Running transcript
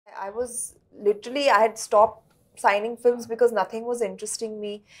I was literally, I had stopped signing films because nothing was interesting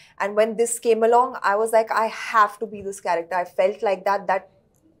me. And when this came along, I was like, I have to be this character. I felt like that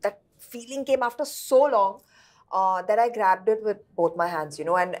feeling came after so long that I grabbed it with both my hands, you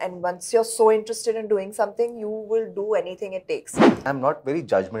know. And once you're so interested in doing something, you will do anything it takes. I'm not very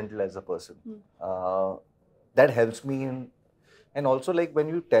judgmental as a person. That helps me in, and also like when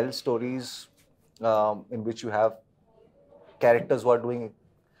you tell stories in which you have characters who are doing,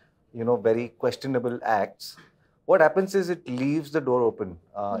 you know, very questionable acts, what happens is it leaves the door open.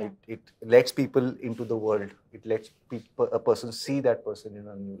 It lets people into the world. It lets a person see that person in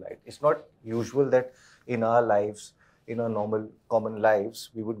a new light. It's not usual that in our lives, in our normal common lives,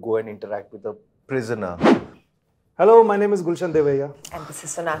 we would go and interact with a prisoner. Hello, my name is Gulshan Devaiah. And this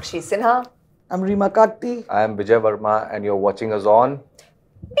is Sonakshi Sinha. I'm Reema Kagti. I am Vijay Varma and you're watching us on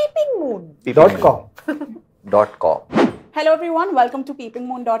peepingmoon.com. Hello everyone, welcome to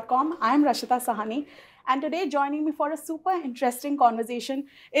peepingmoon.com. I am Rashita Sahani, and today joining me for a super interesting conversation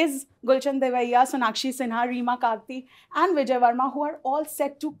is Gulshan Devaiah, Sonakshi Sinha, Reema Kagti and Vijay Varma, who are all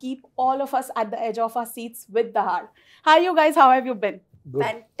set to keep all of us at the edge of our seats with Dahaad. Hi you guys, how have you been? Good.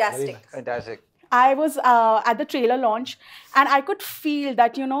 Fantastic. Nice. Fantastic. I was at the trailer launch and I could feel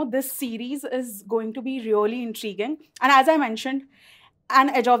that, you know, this series is going to be really intriguing. And as I mentioned, an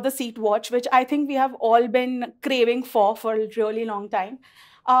edge of the seat watch, which I think we have all been craving for a really long time.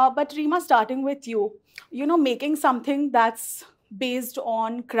 But Reema, starting with you, you know, making something that's based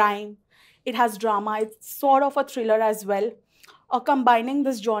on crime, it has drama, it's sort of a thriller as well. Combining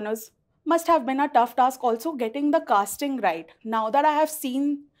these genres must have been a tough task, also getting the casting right. Now that I have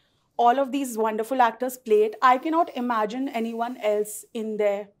seen all of these wonderful actors play it, I cannot imagine anyone else in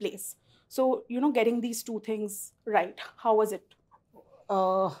their place. So, you know, getting these two things right, how was it?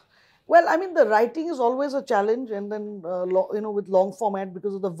 Well, I mean, the writing is always a challenge, and then, you know, with long format,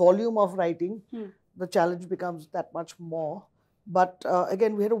 because of the volume of writing, the challenge becomes that much more. But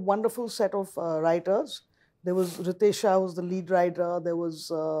again, we had a wonderful set of writers. There was Ritesha, who was the lead writer. There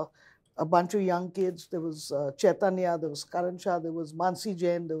was a bunch of young kids. There was Chaitanya, there was Karan Shah, there was Mansi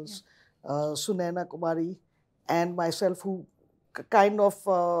Jain, there was Sunaina Kumari, and myself, who kind of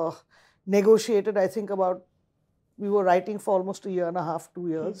negotiated, I think, we were writing for almost 1.5 years, 2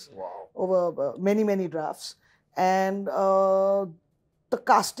 years, over many, many drafts. And the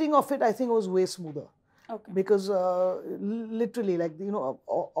casting of it, I think, was way smoother. Okay. Because literally, like, you know,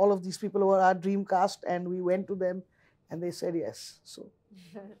 all of these people were our dream cast, and we went to them and they said yes. So.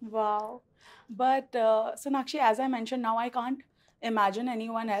 Wow. But Sonakshi, as I mentioned, now I can't imagine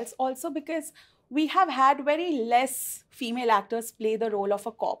anyone else. Also because we have had very less female actors play the role of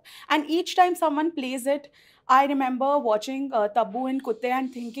a cop. And each time someone plays it, I remember watching Tabu and Kutte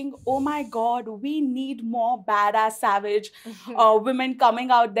and thinking, oh my God, we need more badass, savage women coming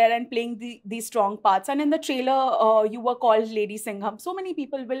out there and playing these strong parts. And in the trailer, you were called Lady Singham. So many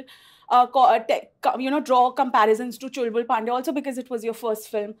people will draw comparisons to Chulbul Pandey, also because it was your first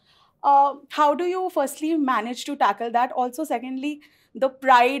film. How do you firstly manage to tackle that? Also, secondly, the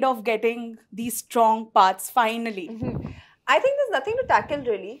pride of getting these strong parts finally. I think there's nothing to tackle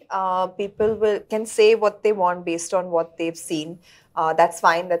really. People can say what they want based on what they've seen. That's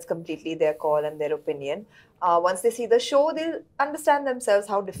fine. That's completely their call and their opinion. Once they see the show, they'll understand themselves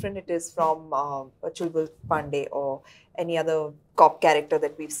how different it is from Chulbul Pandey or any other cop character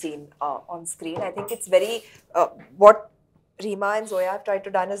that we've seen on screen. I think it's very what Reema and Zoya have tried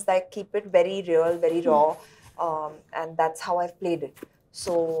to do is like keep it very real, very raw, and that's how I've played it.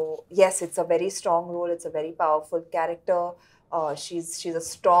 So yes, it's a very strong role. It's a very powerful character. She's a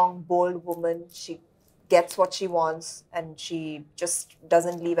strong, bold woman. She gets what she wants, and she just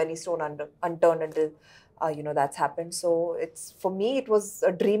doesn't leave any stone unturned until you know that's happened. So it's, for me, it was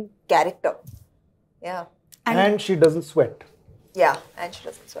a dream character. Yeah. And she doesn't sweat. Yeah, and she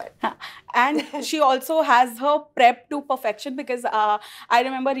doesn't sweat. And she also has her prep to perfection, because I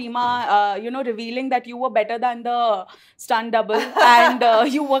remember Reema, you know, revealing that you were better than the stunt double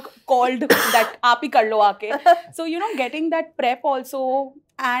and you were called that aapi kar lo aake. So, you know, getting that prep also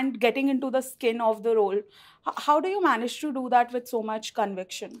and getting into the skin of the role. How do you manage to do that with so much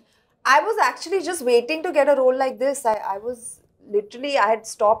conviction? I was actually just waiting to get a role like this. I had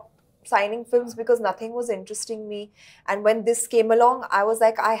stopped signing films because nothing was interesting me. And when this came along, I was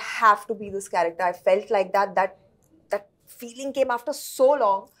like, I have to be this character. I felt like that feeling came after so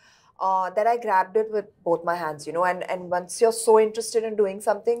long that I grabbed it with both my hands, you know. And once you're so interested in doing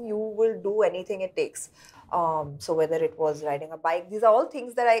something, you will do anything it takes. So whether it was riding a bike, these are all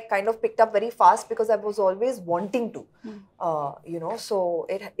things that I kind of picked up very fast because I was always wanting to, you know. So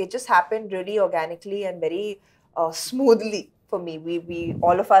it just happened really organically and very smoothly for me. We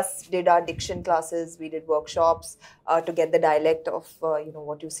all of us did our diction classes, we did workshops to get the dialect of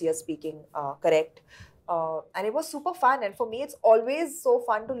what you see us speaking correct. And it was super fun. And for me, it's always so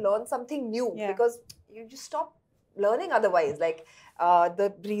fun to learn something new because you just stop learning otherwise. Like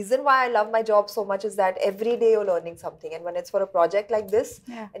the reason why I love my job so much is that every day you're learning something. And when it's for a project like this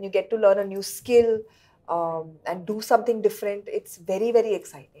and you get to learn a new skill and do something different, it's very, very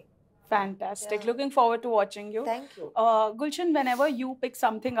exciting. Fantastic. Looking forward to watching you. Thank you. Gulshan, whenever you pick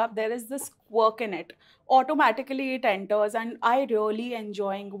something up, there is this quirk in it. Automatically it enters, and I really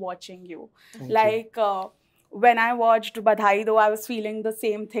enjoying watching you. Thank you. When I watched Badhai Do, I was feeling the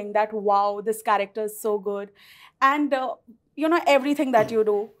same thing, that wow, this character is so good. And everything that you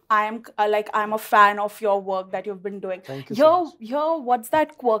do, I'm a fan of your work that you've been doing. Thank you so much. Here, what's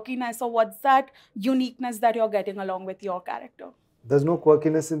that quirkiness or what's that uniqueness that you're getting along with your character? There's no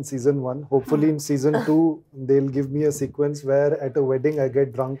quirkiness in season 1. Hopefully in season 2, they'll give me a sequence where at a wedding I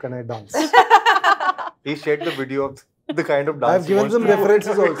get drunk and I dance. He shared the video of the kind of dance. I've given some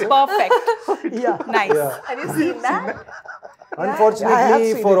references also. Perfect. Nice. Yeah. Have you seen that?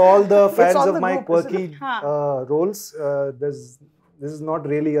 Unfortunately, for all the fans of my group, quirky roles, this is not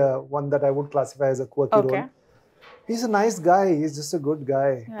really one that I would classify as a quirky role. He's a nice guy. He's just a good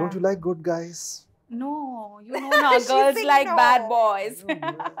guy. Yeah. Don't you like good guys? No, now girls like bad boys.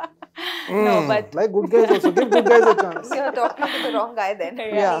 No, but like good guys also. Give good guys a chance. You're talking to the wrong guy then.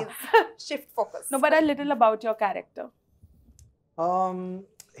 Yeah. Please shift focus. No, but a little about your character.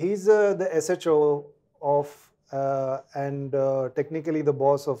 He's the SHO of and technically the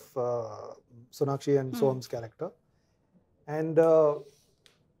boss of Sonakshi and Soham's character. And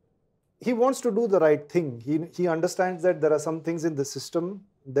he wants to do the right thing. He understands that there are some things in the system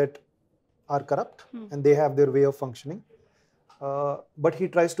that are corrupt and they have their way of functioning. But he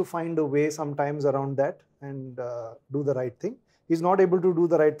tries to find a way sometimes around that and do the right thing. He's not able to do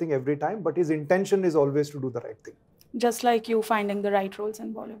the right thing every time, but his intention is always to do the right thing. Just like you finding the right roles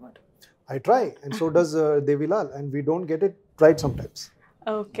in Bollywood. I try, and so does Devi Lal, and we don't get it right sometimes.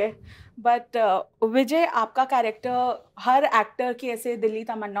 Okay. But Vijay, आपका character हर actor की ऐसे दिली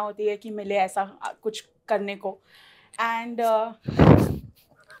तमन्ना होती है कि मिले ऐसा कुछ करने को. And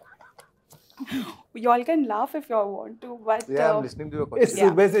you all can laugh if you all want to, but Yeah, I'm listening to your question.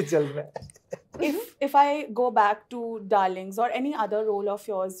 सुबह से चल रहा है. if I go back to Darlings or any other role of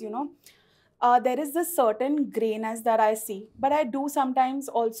yours, there is this certain grayness that I see, but I do sometimes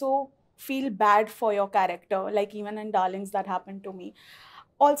also feel bad for your character, like even in Darlings that happened to me.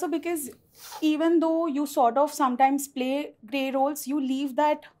 Also because even though you sort of sometimes play grey roles, you leave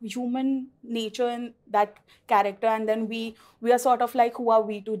that human nature in that character, and then we are sort of like, who are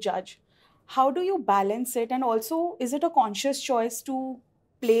we to judge? How do you balance it? And also, is it a conscious choice to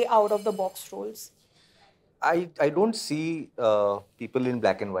play out of the box roles? I don't see people in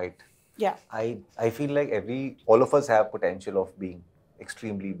black and white. Yeah. I feel like all of us have potential of being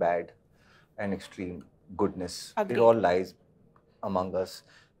extremely bad and extreme goodness. Agreed. It all lies among us.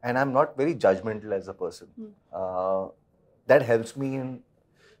 And I'm not very judgmental as a person. That helps me in,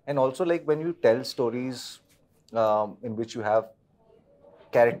 and also like when you tell stories in which you have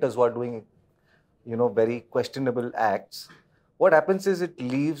characters who are doing, very questionable acts, what happens is it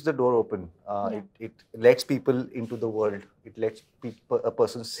leaves the door open. It lets people into the world. It lets a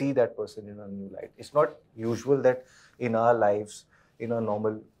person see that person in a new light. It's not usual that in our lives, in our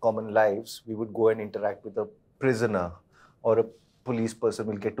normal, common lives, we would go and interact with a prisoner or a police person.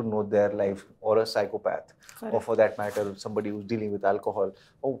 We'll get to know their life, or a psychopath, or for that matter, somebody who's dealing with alcohol.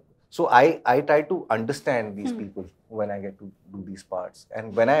 So I try to understand these people when I get to do these parts.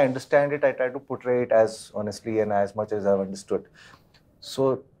 And when I understand it, I try to portray it as honestly and as much as I've understood.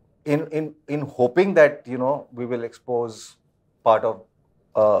 So in hoping that, we will expose part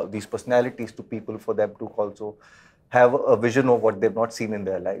of these personalities to people for them to also have a vision of what they've not seen in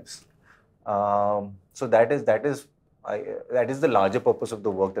their lives. So that is the larger purpose of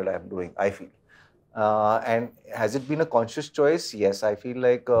the work that I'm doing, I feel. And has it been a conscious choice? Yes, I feel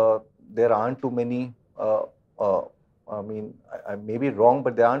like there aren't too many, I may be wrong,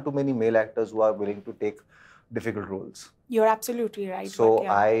 but there aren't too many male actors who are willing to take difficult roles. You're absolutely right. So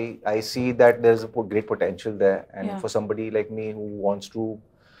I see that there's a great potential there. And for somebody like me who wants to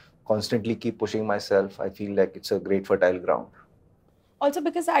constantly keep pushing myself, I feel like it's a great fertile ground. Also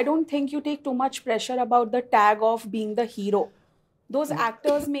because I don't think you take too much pressure about the tag of being the hero. Those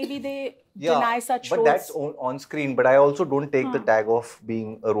actors, maybe they deny such roles. But that's on screen. But I also don't take the tag of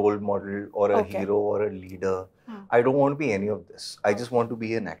being a role model or a hero or a leader. I don't want to be any of this. I just want to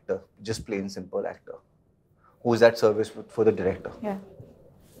be an actor, just plain simple actor, who is at service for the director. Yeah.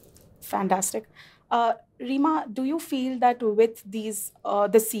 Fantastic. Reema, do you feel that with these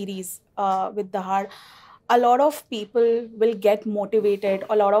the series with Dahaad, a lot of people will get motivated,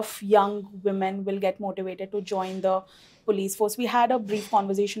 a lot of young women will get motivated to join the police force? We had a brief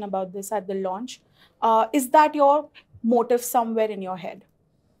conversation about this at the launch. Is that your motive somewhere in your head?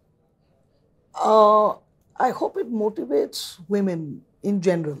 I hope it motivates women in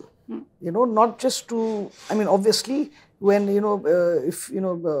general. You know, not just to, I mean, obviously, when, you know, if, you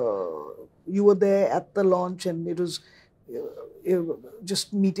know, you were there at the launch and it was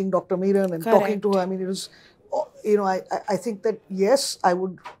just meeting Dr. Meeran and talking to her, I mean, it was, you know, I think that, yes, I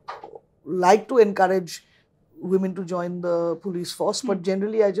would like to encourage women to join the police force, but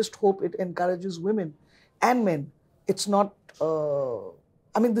generally, I just hope it encourages women and men. It's not,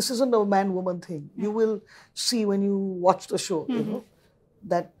 I mean, this isn't a man-woman thing. You will see when you watch the show, you know,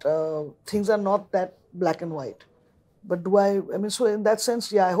 that things are not that black and white. But I mean, so in that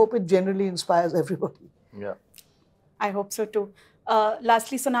sense, yeah, I hope it generally inspires everybody. Yeah. I hope so too.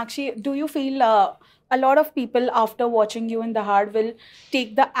 Lastly, Sonakshi, do you feel a lot of people after watching you in Dahaad will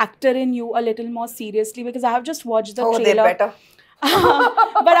take the actor in you a little more seriously? Because I have just watched the trailer. They better.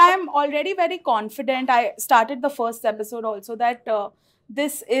 But I am already very confident. I started the first episode also that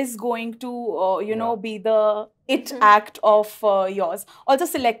this is going to, you know, be the it act of yours. Also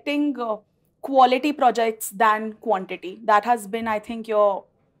selecting quality projects than quantity. That has been, I think, your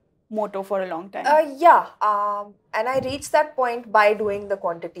motto for a long time. Yeah, and I reached that point by doing the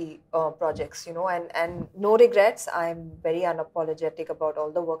quantity projects, you know, and no regrets. I'm very unapologetic about all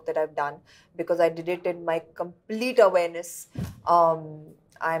the work that I've done because I did it in my complete awareness.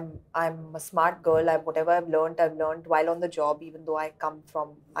 I'm a smart girl. Whatever I've learned while on the job, even though I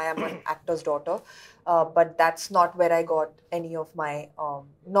am an actor's daughter. But that's not where I got any of my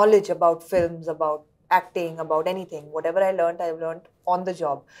knowledge about films, about acting, about anything. Whatever I've learned on the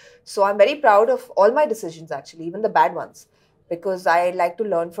job. So I'm very proud of all my decisions, actually, even the bad ones, because I like to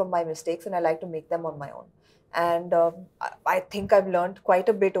learn from my mistakes and I like to make them on my own. And I think I've learned quite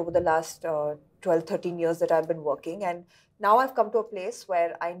a bit over the last 12, 13 years that I've been working. And now I've come to a place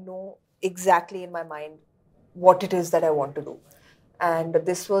where I know exactly in my mind what it is that I want to do. And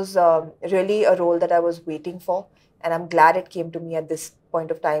this was really a role that I was waiting for. And I'm glad it came to me at this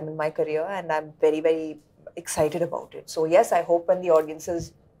point of time in my career. And I'm very, very excited about it. So yes, I hope when the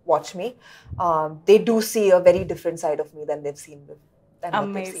audiences watch me, they do see a very different side of me than they've seen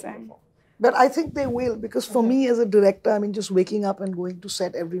before. But I think they will, because for me as a director, I mean, just waking up and going to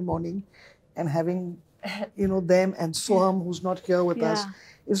set every morning and having, you know, them and Soham, who's not here with us,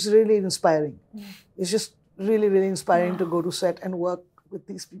 is really inspiring. It's just really, really inspiring to go to set and work with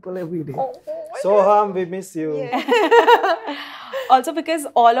these people every day. Soham, we miss you. Yeah. Also because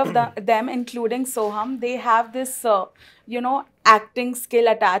all of them, including Soham, they have this, you know, acting skill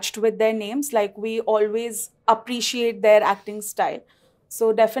attached with their names. Like, we always appreciate their acting style.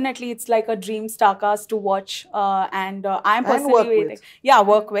 So definitely it's like a dream starcast to watch, and I'm personally waiting. Yeah,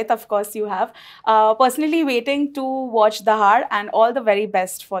 work with, of course you have. Personally waiting to watch Dahaad, and all the very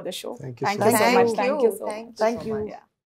best for the show. Thank you so much. Thank you so much. Thank you. Yeah.